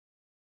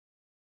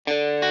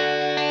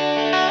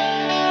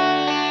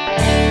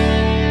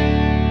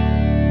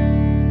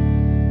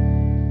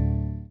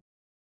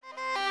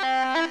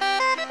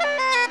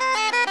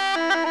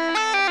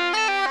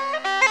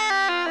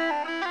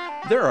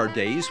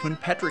days when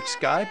Patrick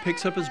Skye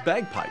picks up his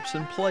bagpipes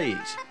and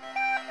plays.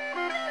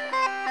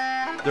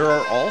 There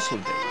are also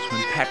days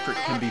when Patrick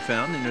can be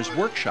found in his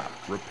workshop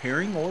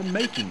repairing or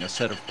making a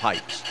set of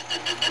pipes.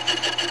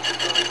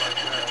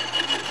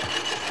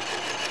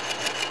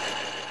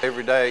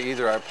 Every day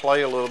either I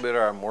play a little bit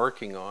or I'm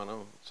working on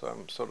them, so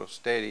I'm sort of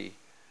steady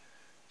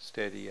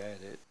at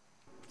it.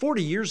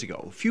 40 years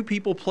ago, few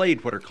people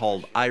played what are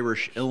called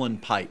Irish Uilleann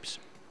pipes.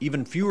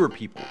 Even fewer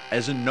people,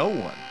 as in no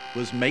one,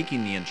 was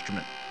making the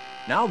instrument.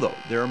 Now though,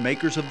 there are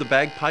makers of the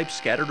bagpipes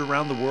scattered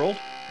around the world,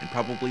 and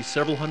probably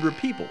several hundred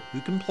people who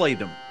can play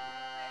them.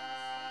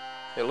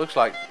 It looks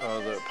like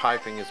the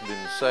piping has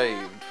been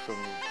saved from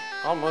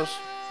almost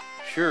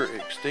sure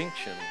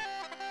extinction.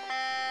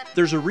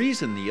 There's a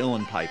reason the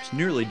Uilleann pipes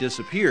nearly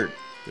disappeared.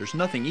 There's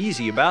nothing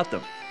easy about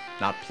them.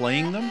 Not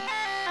playing them.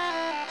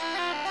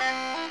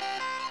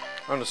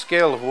 On a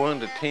scale of 1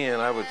 to 10,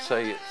 I would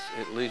say it's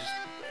at least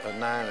a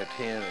 9 or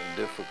 10 in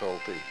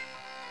difficulty.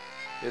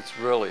 It's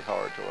really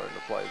hard to learn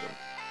to play them.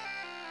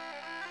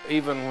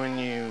 Even when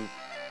you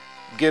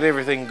get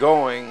everything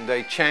going,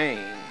 they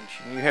change.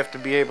 You have to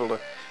be able to,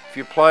 if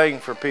you're playing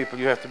for people,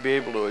 you have to be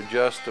able to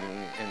adjust them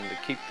and to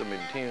keep them in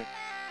tune.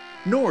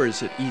 Nor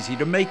is it easy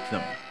to make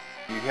them.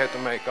 You have to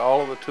make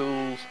all of the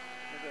tools,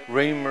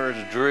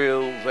 reamers,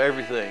 drills,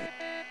 everything.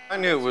 I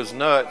knew it was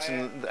nuts,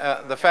 and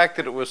the fact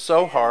that it was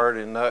so hard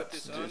and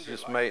nuts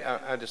just made,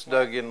 I just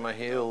dug in my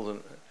heels,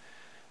 and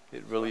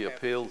it really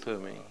appealed to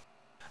me.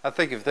 I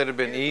think if that had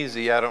been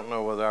easy, I don't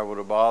know whether I would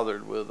have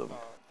bothered with them.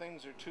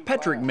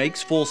 Patrick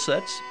makes full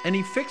sets, and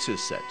he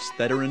fixes sets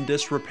that are in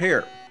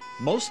disrepair.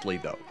 Mostly,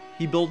 though,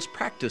 he builds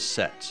practice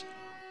sets.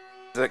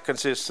 That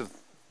consists of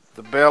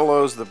the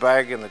bellows, the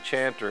bag, and the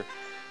chanter,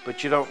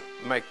 but you don't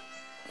make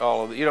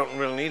all of it. You don't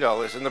really need all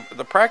this. And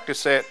the practice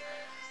set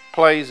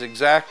plays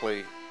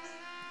exactly,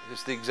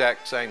 it's the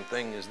exact same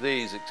thing as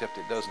these, except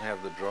it doesn't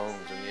have the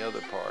drones and the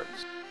other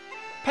parts.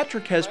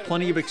 Patrick has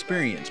plenty of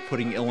experience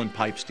putting Uilleann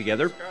pipes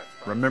together.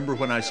 Remember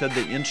when I said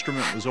the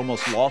instrument was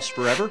almost lost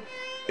forever?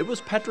 It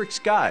was Patrick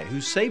Skye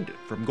who saved it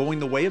from going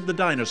the way of the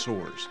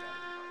dinosaurs.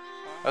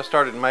 I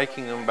started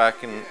making them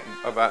back in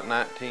about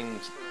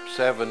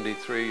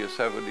 1973 or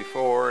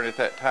 74, and at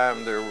that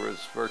time there was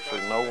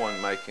virtually no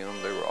one making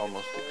them. They were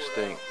almost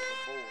extinct.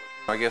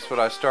 I guess what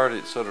I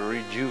started sort of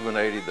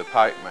rejuvenated the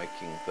pipe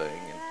making thing,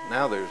 and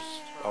now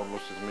there's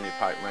almost as many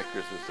pipe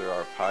makers as there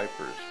are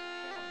pipers.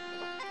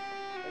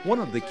 One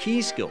of the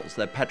key skills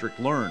that Patrick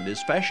learned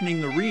is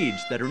fashioning the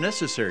reeds that are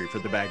necessary for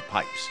the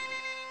bagpipes.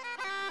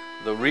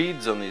 The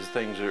reeds on these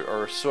things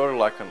are sort of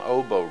like an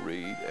oboe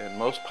reed, and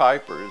most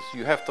pipers,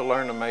 you have to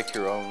learn to make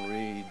your own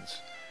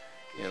reeds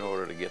in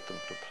order to get them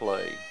to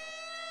play.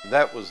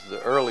 That was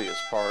the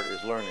earliest part,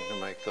 is learning to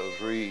make those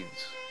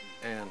reeds.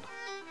 And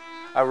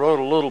I wrote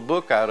a little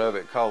book out of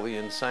it called The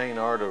Insane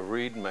Art of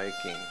Reed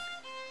Making,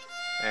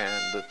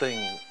 and the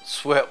thing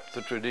swept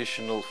the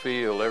traditional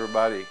field.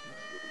 Everybody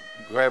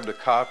grabbed a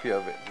copy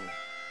of it and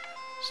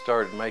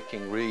started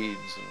making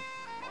reeds, and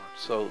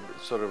so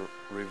sort of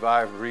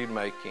revived reed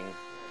making.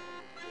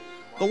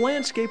 The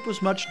landscape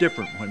was much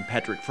different when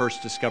Patrick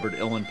first discovered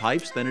Uilleann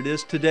pipes than it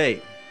is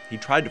today. He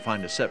tried to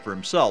find a set for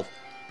himself,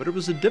 but it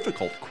was a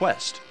difficult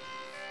quest.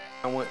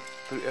 I went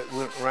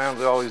around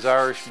to all these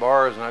Irish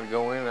bars, and I'd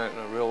go in and in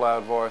a real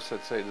loud voice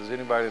I'd say, "Does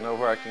anybody know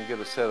where I can get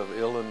a set of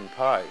Uilleann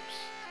pipes?"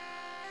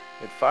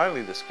 And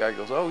finally this guy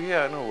goes, "Oh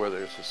yeah, I know where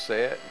there's a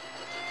set."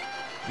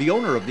 The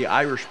owner of the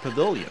Irish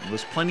Pavilion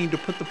was planning to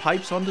put the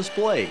pipes on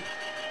display.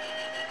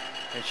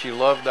 And she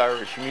loved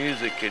Irish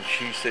music, and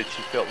she said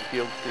she felt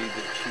guilty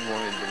that she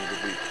wanted them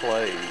to be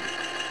played.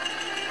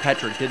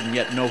 Patrick didn't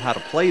yet know how to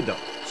play them,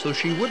 so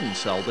she wouldn't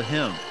sell to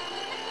him.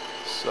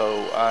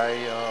 So I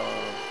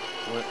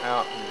went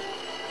out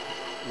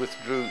and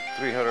withdrew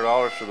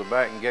 $300 from the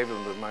bank and gave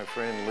them to my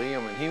friend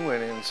Liam, and he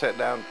went in and sat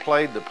down and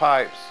played the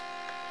pipes.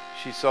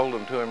 She sold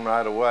them to him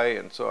right away,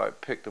 and so I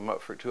picked them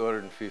up for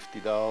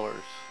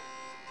 $250.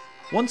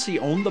 Once he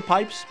owned the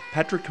pipes,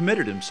 Patrick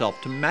committed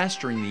himself to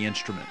mastering the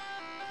instrument.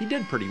 He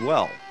did pretty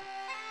well.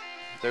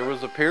 There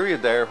was a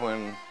period there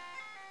when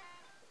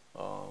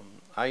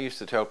I used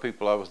to tell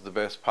people I was the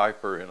best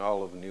piper in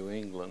all of New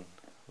England,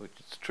 which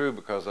is true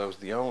because I was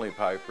the only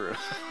piper.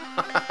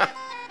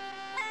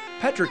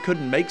 Patrick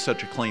couldn't make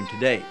such a claim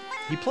today.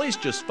 He plays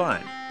just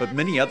fine, but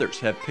many others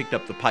have picked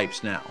up the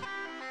pipes now.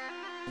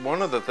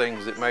 One of the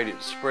things that made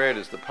it spread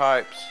is the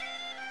pipes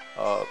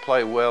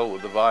play well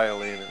with the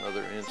violin and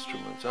other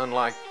instruments,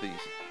 unlike the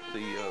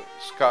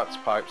Scots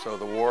pipes or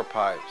the war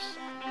pipes.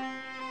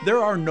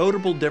 There are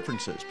notable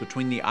differences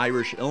between the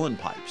Irish Uilleann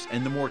pipes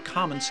and the more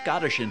common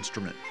Scottish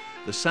instrument.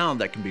 The sound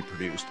that can be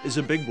produced is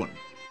a big one.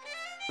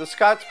 The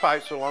Scots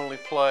pipes will only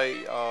play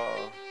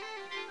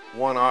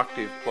 1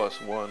 octave plus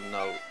 1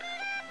 note,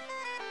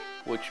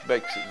 which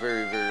makes it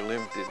very, very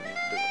limited in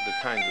the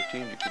kinds of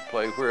tunes you could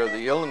play, where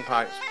the Uilleann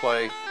pipes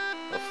play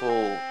a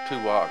full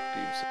 2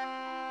 octaves.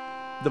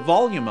 The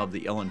volume of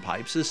the Uilleann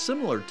pipes is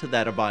similar to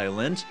that of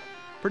violins.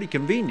 Pretty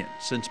convenient,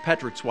 since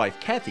Patrick's wife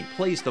Kathy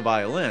plays the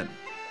violin.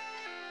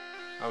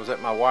 I was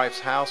at my wife's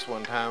house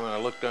one time and I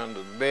looked under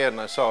the bed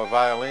and I saw a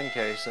violin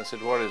case and I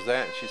said, "What is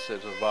that?" And she said,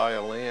 "It's a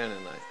violin."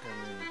 And then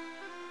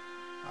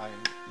I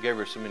gave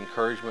her some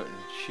encouragement and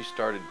she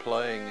started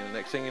playing. And the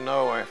next thing you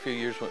know, a few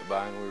years went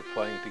by and we were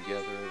playing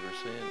together ever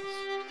since.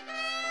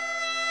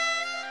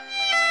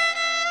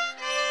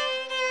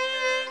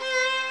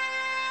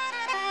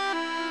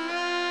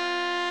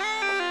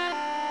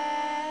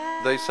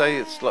 They say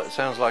it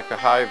sounds like a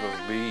hive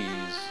of bees.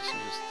 It's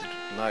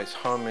just a nice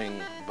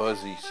humming,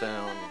 buzzy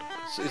sound.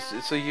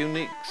 It's a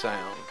unique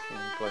sound when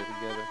we play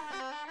together.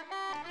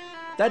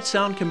 That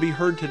sound can be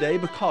heard today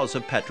because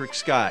of Petrick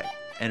Sky,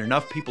 and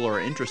enough people are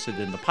interested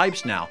in the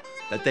pipes now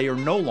that they are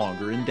no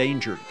longer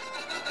endangered.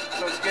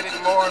 So it's getting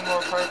more and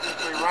more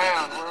perfectly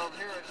round. We're over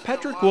here at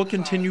Petrick will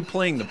continue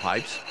playing the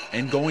pipes,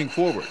 and going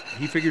forward,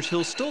 he figures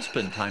he'll still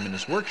spend time in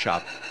his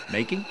workshop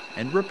making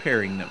and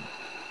repairing them.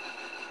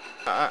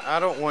 I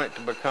don't want it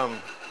to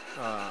become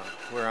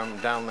where I'm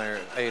down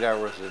there 8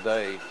 hours a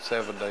day,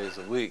 7 days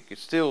a week.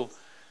 It's still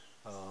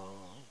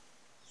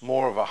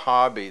more of a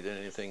hobby than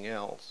anything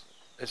else.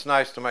 It's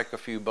nice to make a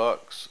few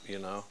bucks, you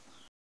know.